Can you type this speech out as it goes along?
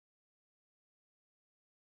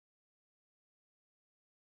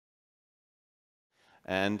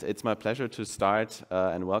And it's my pleasure to start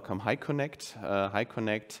and welcome Hyconnect.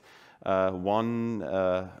 Hyconnect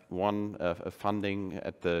won funding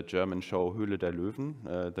at the German show Höhle der Löwen,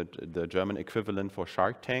 the German equivalent for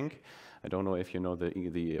Shark Tank. I don't know if you know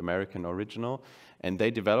the American original. And they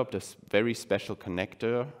developed a very special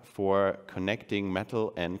connector for connecting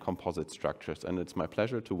metal and composite structures. And it's my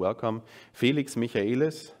pleasure to welcome Felix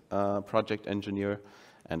Michaelis, project engineer,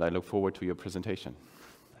 and I look forward to your presentation.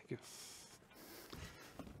 Thank you.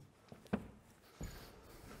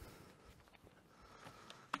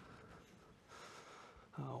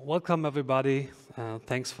 Welcome everybody.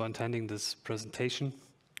 Thanks for attending this presentation.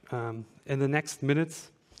 In the next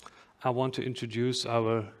minutes, I want to introduce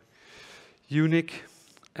our unique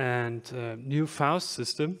and new Faust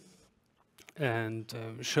system and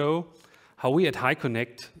show how we at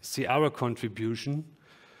Hyconnect see our contribution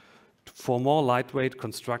for more lightweight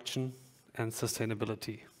construction and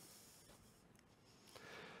sustainability.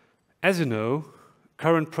 As you know,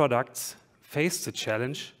 current products face the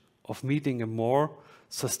challenge of meeting a more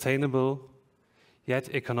sustainable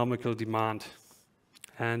yet economical demand.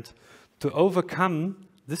 And to overcome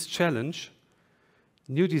this challenge,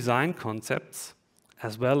 new design concepts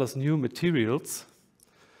as well as new materials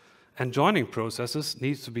and joining processes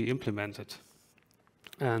need to be implemented.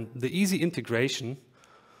 And the easy integration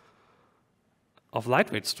of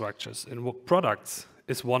lightweight structures in products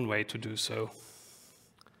is one way to do so.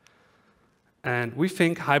 And we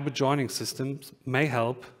think hybrid joining systems may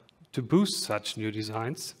help to boost such new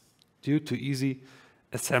designs due to easy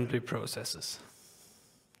assembly processes.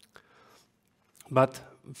 But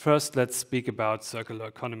first, let's speak about circular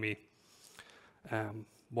economy.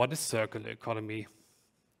 What is circular economy?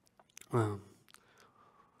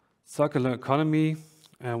 Circular economy,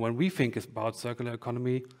 when we think about circular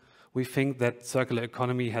economy, we think that circular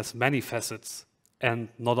economy has many facets, and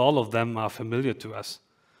not all of them are familiar to us.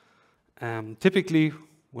 Typically,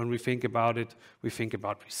 when we think about it, we think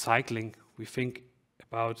about recycling. We think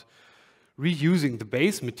about reusing the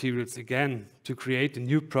base materials again to create a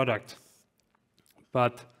new product.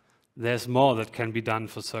 But there's more that can be done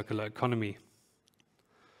for circular economy.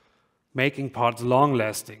 Making parts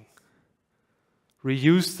long-lasting,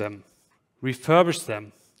 reuse them, refurbish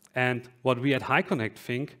them, and what we at Hyconnect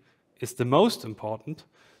think is the most important,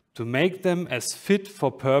 to make them as fit for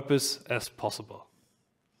purpose as possible.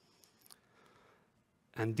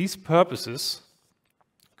 And these purposes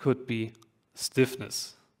could be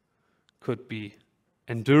stiffness, could be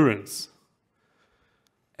endurance,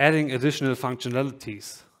 adding additional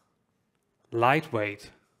functionalities,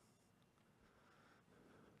 lightweight.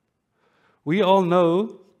 We all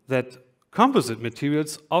know that composite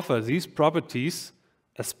materials offer these properties,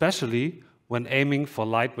 especially when aiming for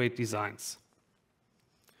lightweight designs.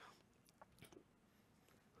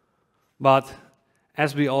 But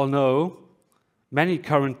as we all know, many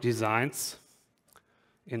current designs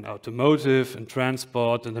in automotive and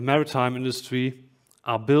transport and the maritime industry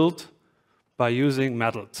are built by using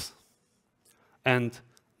metals. And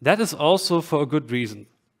that is also for a good reason,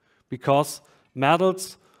 because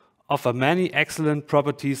metals offer many excellent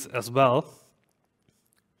properties as well,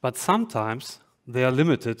 but sometimes they are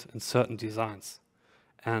limited in certain designs.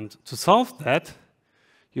 And to solve that,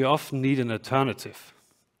 you often need an alternative.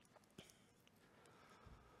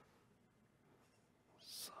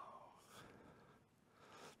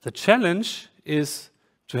 The challenge is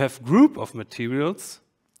to have a group of materials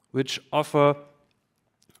which offer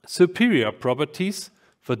superior properties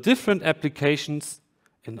for different applications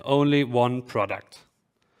in only one product.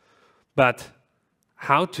 But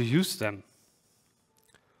how to use them?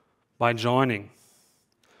 By joining.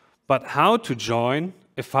 But how to join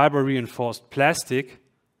a fiber-reinforced plastic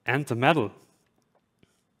and the metal?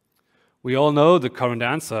 We all know the current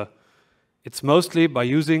answer. It's mostly by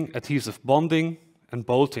using adhesive bonding and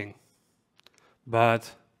bolting.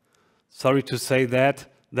 But sorry to say that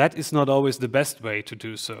is not always the best way to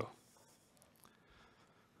do so.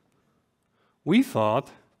 We thought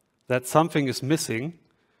that something is missing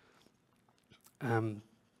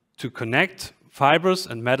to connect fibers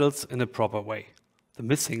and metals in a proper way, the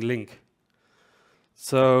missing link.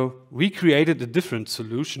 So we created a different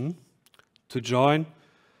solution to join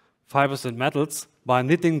fibers and metals by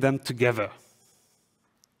knitting them together.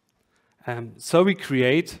 So we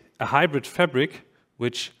create a hybrid fabric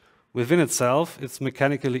which within itself is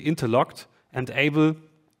mechanically interlocked and able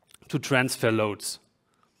to transfer loads.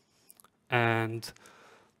 And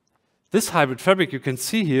this hybrid fabric you can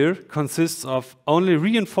see here consists of only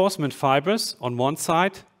reinforcement fibers on one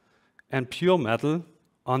side and pure metal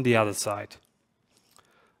on the other side.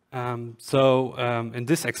 In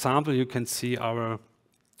this example you can see our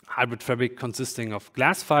hybrid fabric consisting of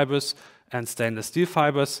glass fibers and stainless steel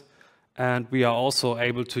fibers. And we are also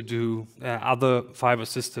able to do other fiber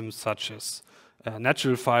systems such as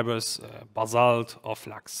natural fibers, basalt or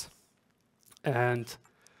flux.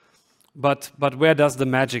 But where does the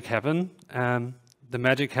magic happen? The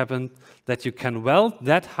magic happens that you can weld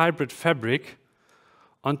that hybrid fabric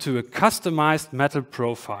onto a customized metal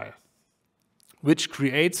profile, which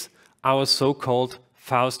creates our so-called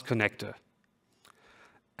Faust connector.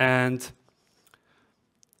 And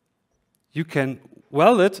you can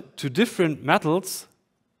weld it to different metals,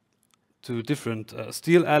 to different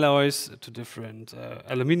steel alloys, to different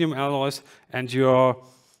aluminum alloys, and you're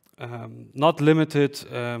not limited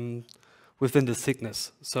within the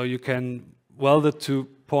thickness. So you can weld it to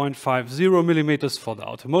 0.50 millimeters for the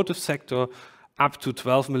automotive sector, up to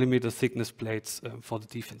 12 millimeter thickness plates for the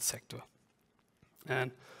defense sector.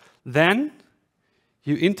 And then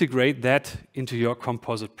you integrate that into your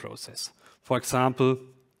composite process. For example,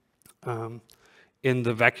 in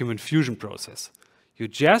the vacuum infusion process, you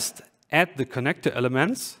just add the connector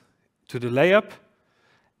elements to the layup,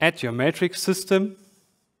 add your matrix system,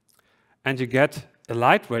 and you get a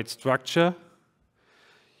lightweight structure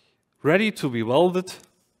ready to be welded,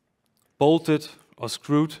 bolted, or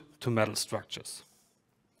screwed to metal structures.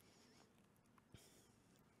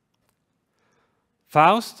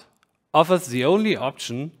 Faust offers the only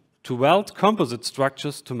option to weld composite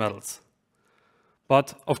structures to metals.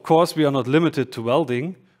 But of course we are not limited to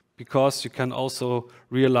welding, because you can also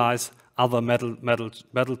realize other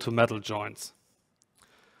metal-to-metal joints.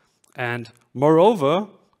 And moreover,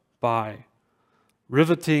 by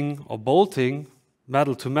riveting or bolting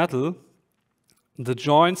metal to metal, the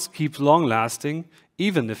joints keep long-lasting,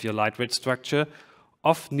 even if your lightweight structure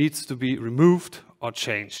often needs to be removed or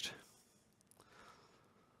changed.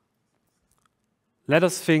 Let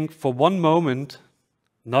us think for one moment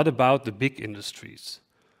not about the big industries,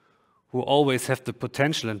 who always have the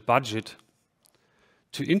potential and budget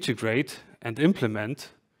to integrate and implement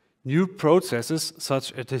new processes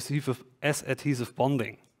such as adhesive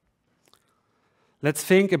bonding. Let's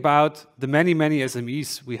think about the many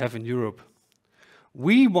SMEs we have in Europe.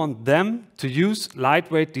 We want them to use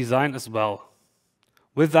lightweight design as well,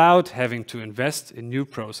 without having to invest in new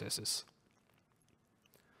processes.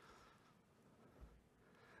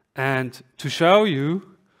 And to show you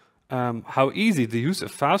how easy the use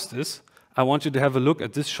of Faust is, I want you to have a look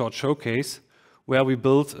at this short showcase where we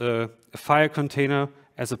built a fire container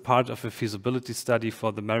as a part of a feasibility study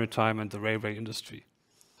for the maritime and the railway industry.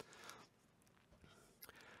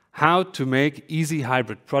 How to make easy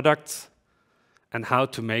hybrid products and how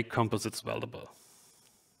to make composites weldable.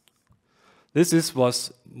 This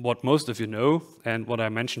was what most of you know, and what I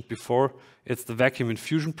mentioned before. It's the vacuum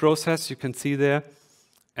infusion process you can see there.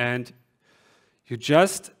 And you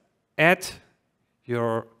just add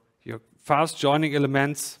your Faust joining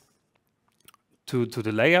elements to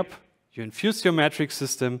the layup, you infuse your matrix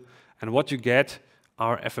system, and what you get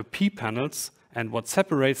are FRP panels. And what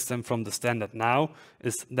separates them from the standard now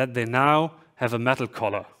is that they now have a metal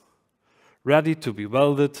collar, ready to be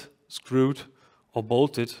welded, screwed, or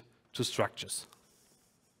bolted to structures.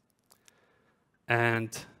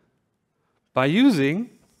 And by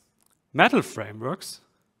using metal frameworks,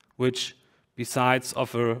 which besides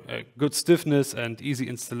offer good stiffness and easy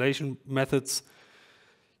installation methods,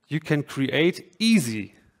 you can create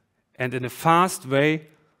easy and in a fast way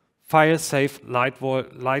fire-safe,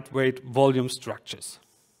 lightweight volume structures.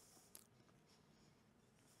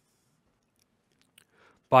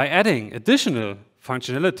 By adding additional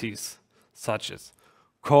functionalities such as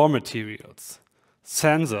core materials,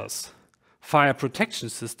 sensors, fire protection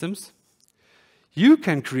systems, you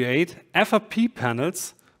can create FRP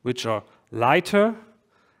panels which are lighter,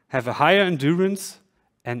 have a higher endurance,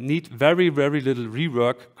 and need very little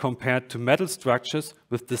rework compared to metal structures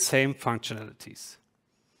with the same functionalities.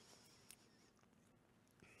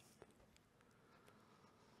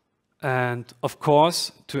 And of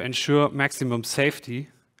course, to ensure maximum safety,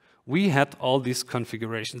 we had all these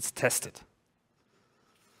configurations tested.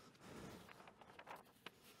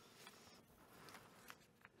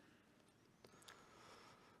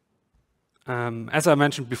 As I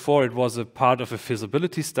mentioned before, it was a part of a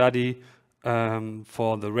feasibility study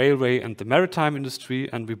for the railway and the maritime industry,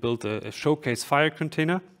 and we built a showcase fire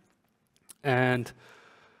container. And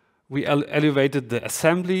we elevated the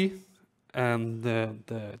assembly,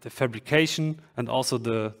 the fabrication, and also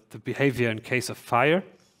the behavior in case of fire.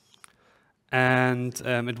 And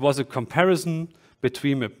it was a comparison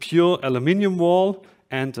between a pure aluminum wall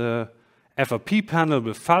and a FRP panel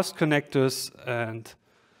with Faust connectors and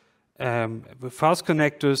with fast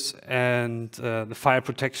connectors and the fire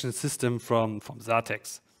protection system from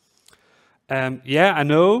Zatex. Yeah, I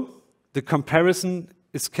know the comparison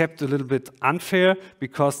is kept a little bit unfair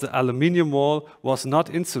because the aluminium wall was not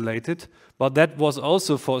insulated, but that was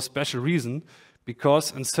also for a special reason,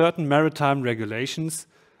 because in certain maritime regulations,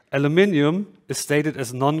 aluminium is stated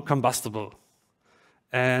as non-combustible.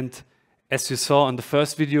 And as you saw in the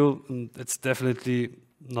first video, it's definitely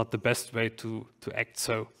not the best way to act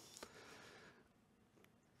so.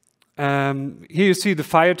 Here you see the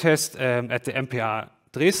fire test at the MPA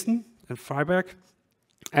Dresden in Freiberg.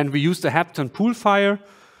 And we used a Hepton pool fire,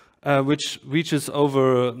 which reaches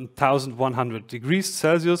over 1,100 degrees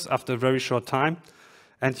Celsius after a very short time.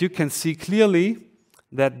 And you can see clearly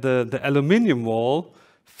that the aluminium wall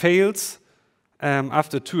fails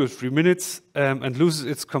after 2 or 3 minutes and loses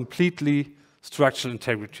its completely structural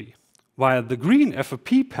integrity, while the green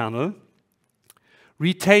FOP panel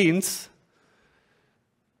retains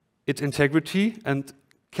its integrity and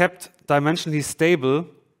kept dimensionally stable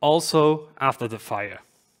also after the fire.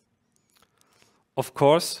 Of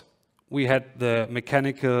course, we had the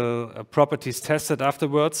mechanical properties tested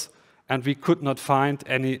afterwards, and we could not find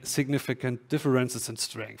any significant differences in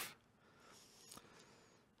strength.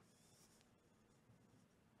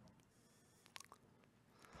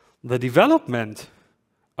 The development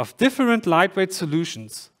of different lightweight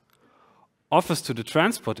solutions offers to the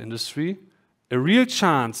transport industry a real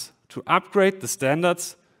chance to upgrade the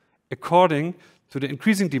standards according to the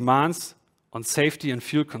increasing demands on safety and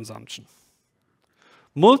fuel consumption.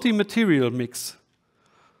 Multi-material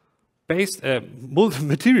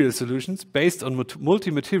solutions based on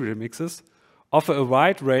multi-material mixes offer a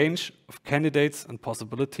wide range of candidates and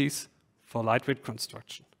possibilities for lightweight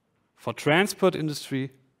construction, for transport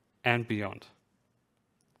industry and beyond.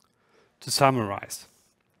 To summarize,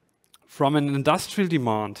 from an industrial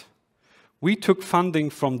demand, we took funding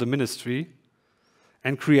from the ministry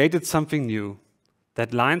and created something new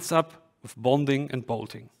that lines up with bonding and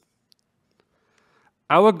bolting.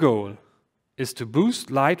 Our goal is to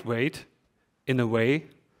boost lightweight in a way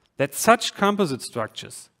that such composite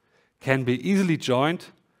structures can be easily joined,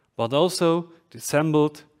 but also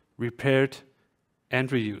disassembled, repaired, and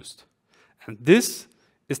reused. And this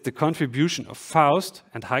is the contribution of Faust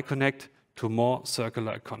and Hyconnect to a more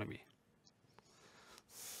circular economy.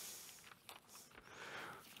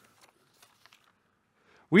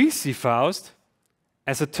 We see Faust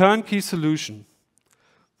as a turnkey solution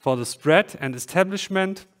for the spread and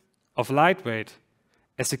establishment of lightweight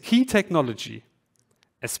as a key technology,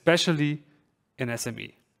 especially in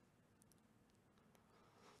SME.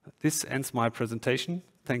 This ends my presentation.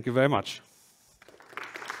 Thank you very much.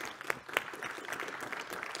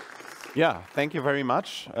 Yeah, thank you very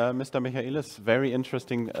much, Mr. Michaelis. Very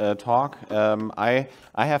interesting talk. I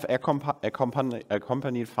have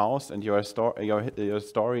accompanied Faust and your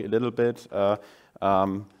story a little bit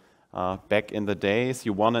back in the days.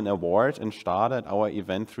 You won an award and started our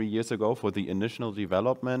event 3 years ago for the initial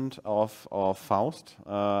development of Faust,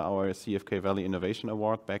 our CFK Valley Innovation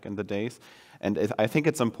Award back in the days. And I think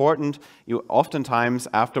it's important, you oftentimes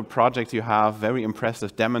after projects you have very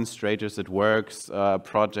impressive demonstrators, it works,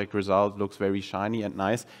 project result looks very shiny and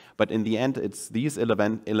nice, but in the end it's these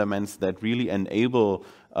elements that really enable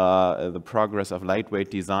the progress of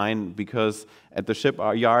lightweight design, because at the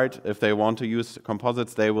shipyard, if they want to use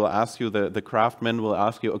composites, they will ask you, the craftsman will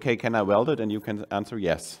ask you, okay, can I weld it? And you can answer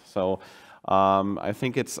yes. So I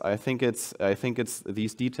think it's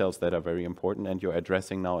these details that are very important, and you're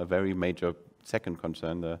addressing now a very major second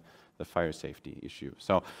concern, the fire safety issue.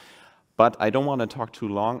 So, but I don't want to talk too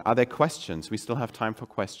long. Are there questions? We still have time for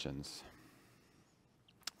questions.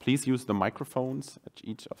 Please use the microphones at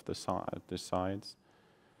each of the sides.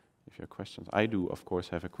 If you have questions, I do, of course,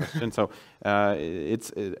 have a question. So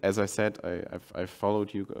as I said, I've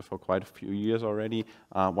followed you for quite a few years already.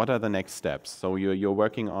 What are the next steps? So you're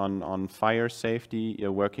working on fire safety.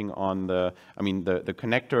 You're working on the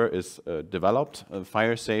connector is developed.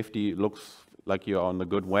 Fire safety looks like you're on the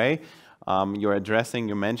good way. You're addressing,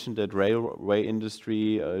 you mentioned that railway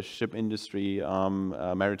industry, ship industry,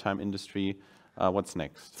 maritime industry. What's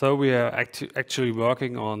next? So we are actually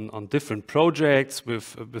working on different projects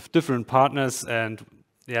with different partners, and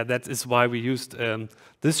yeah, that is why we used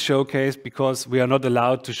this showcase, because we are not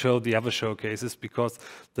allowed to show the other showcases because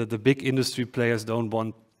the big industry players don't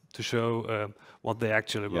want to show what they're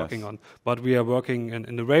actually working on. But we are working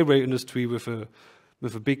in the railway industry with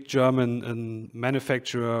a big German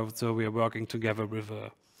manufacturer. So we are working together with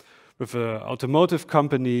a automotive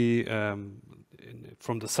company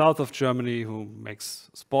from the south of Germany who makes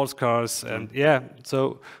sports cars, and yeah,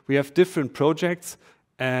 so we have different projects,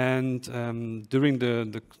 And during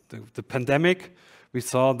the pandemic, we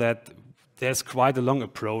saw that there's quite a long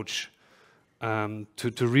approach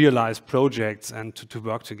to realize projects and to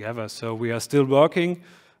work together. So we are still working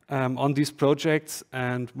on these projects,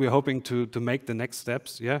 and we're hoping to make the next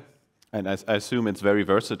steps. Yeah. And I assume it's very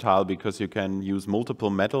versatile because you can use multiple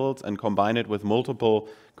metals and combine it with multiple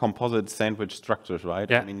composite sandwich structures, right?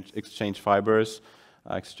 Yeah. I mean, exchange fibers,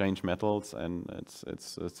 exchange metals, and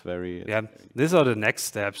it's very. Yeah, these are the next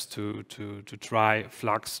steps to try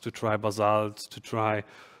flux, to try basalt, to try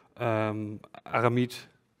aramid.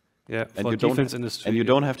 Yeah, and for defense industry. And you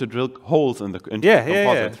don't have to drill holes in the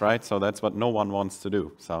composites, right? So that's what no one wants to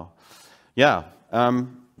do. So, yeah.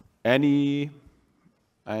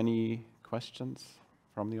 Any questions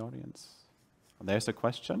from the audience? There's a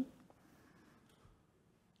question.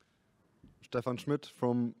 Stefan Schmidt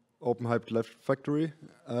from Open Hype Lab Factory.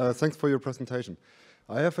 Thanks for your presentation.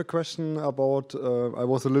 I have a question about, I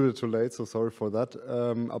was a little bit too late, so sorry for that,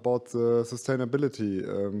 about the sustainability,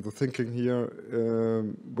 the thinking here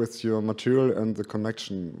with your material and the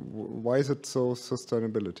connection. Why is it so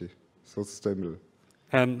sustainable?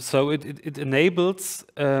 So it enables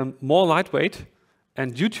more lightweight,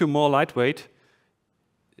 and due to more lightweight,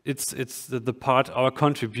 it's the part our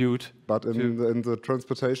contribute. But in the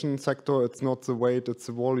transportation sector, it's not the weight, it's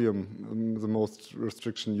the volume, the most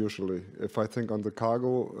restriction usually. If I think on the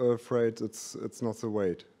cargo freight, it's not the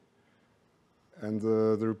weight. And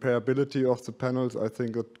the repairability of the panels, I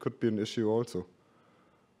think it could be an issue also.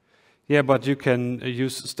 Yeah, but you can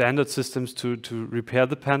use standard systems to repair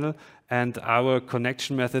the panel, and our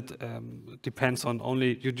connection method depends on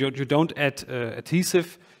only, you don't add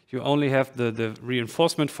adhesive, you only have the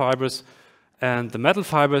reinforcement fibers and the metal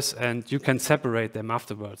fibers, and you can separate them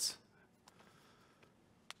afterwards.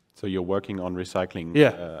 So you're working on recycling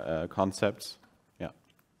concepts? Yeah.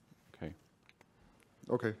 Okay.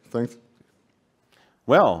 Okay, thanks.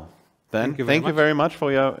 Well, then thank you very much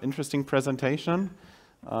for your interesting presentation.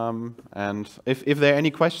 And if there are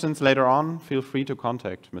any questions later on, feel free to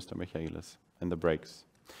contact Mr. Michaelis in the breaks.